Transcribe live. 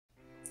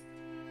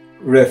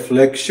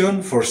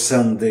Reflection for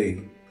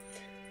Sunday,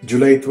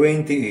 July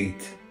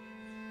 28,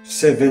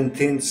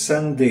 17th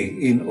Sunday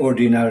in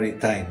Ordinary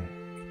Time.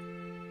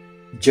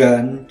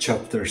 John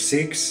chapter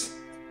 6,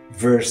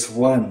 verse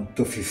 1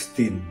 to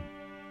 15.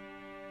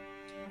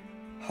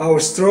 How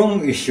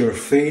strong is your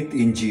faith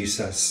in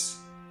Jesus?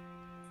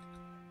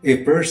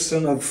 A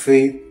person of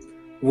faith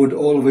would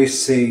always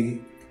say,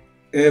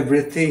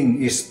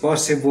 everything is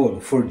possible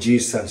for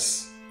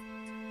Jesus.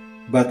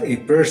 But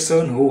a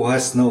person who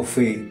has no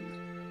faith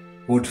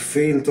would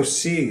fail to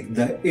see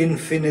the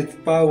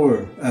infinite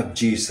power of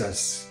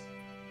Jesus.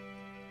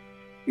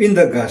 In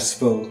the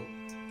Gospel,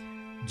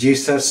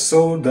 Jesus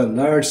saw the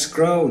large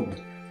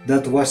crowd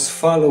that was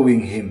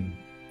following him.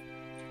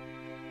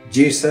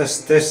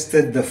 Jesus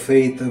tested the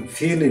faith of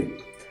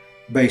Philip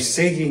by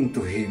saying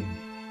to him,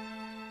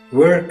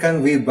 "Where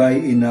can we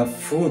buy enough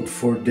food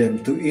for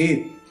them to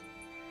eat?"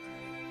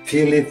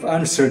 Philip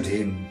answered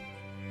him,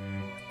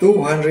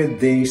 200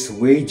 days'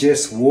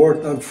 wages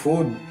worth of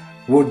food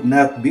would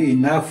not be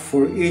enough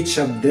for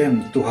each of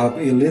them to have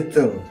a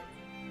little.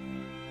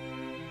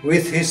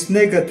 With his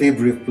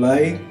negative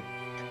reply,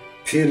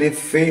 Philip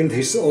failed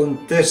his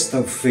own test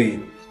of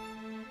faith.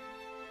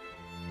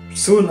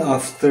 Soon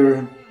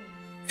after,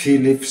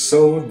 Philip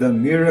saw the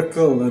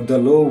miracle of the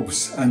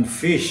loaves and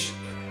fish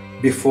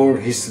before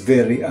his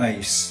very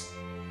eyes.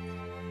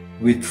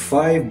 With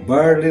 5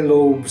 barley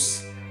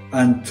loaves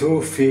and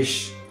 2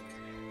 fish,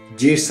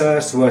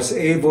 Jesus was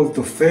able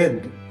to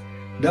feed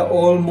the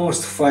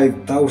almost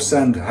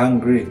 5,000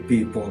 hungry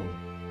people.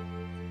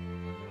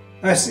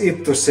 As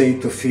if to say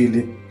to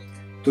Philip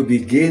to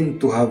begin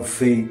to have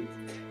faith,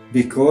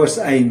 because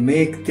I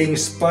make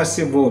things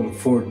possible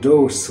for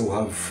those who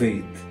have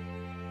faith.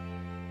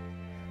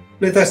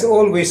 Let us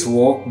always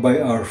walk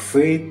by our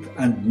faith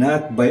and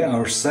not by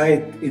our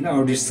sight in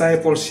our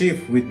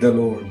discipleship with the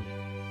Lord.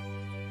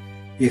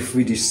 If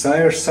we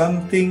desire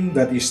something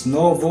that is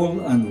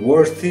noble and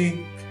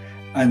worthy,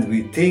 and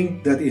we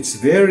think that it's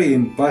very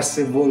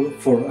impossible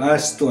for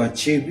us to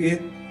achieve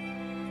it,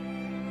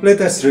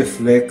 let us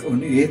reflect on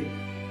it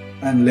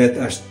and let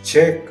us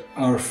check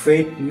our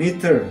faith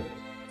meter.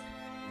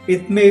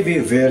 It may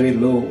be very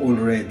low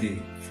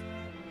already.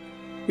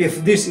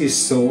 If this is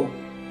so,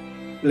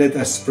 let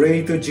us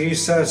pray to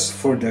Jesus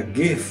for the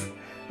gift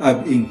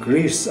of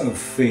increase of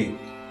faith.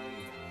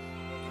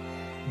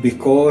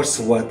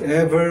 Because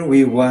whatever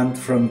we want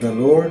from the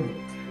Lord,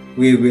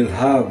 we will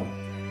have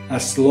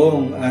as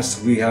long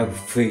as we have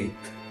faith.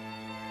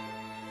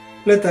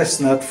 Let us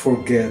not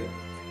forget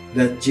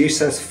that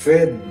Jesus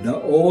fed the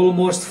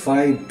almost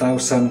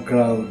 5,000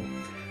 crowd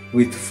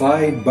with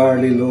 5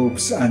 barley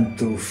loaves and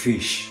 2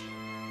 fish.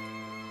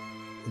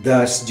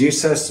 Thus,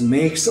 Jesus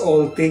makes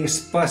all things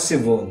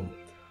possible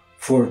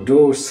for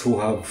those who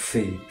have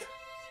faith.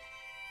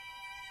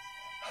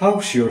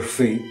 How's your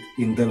faith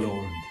in the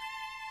Lord?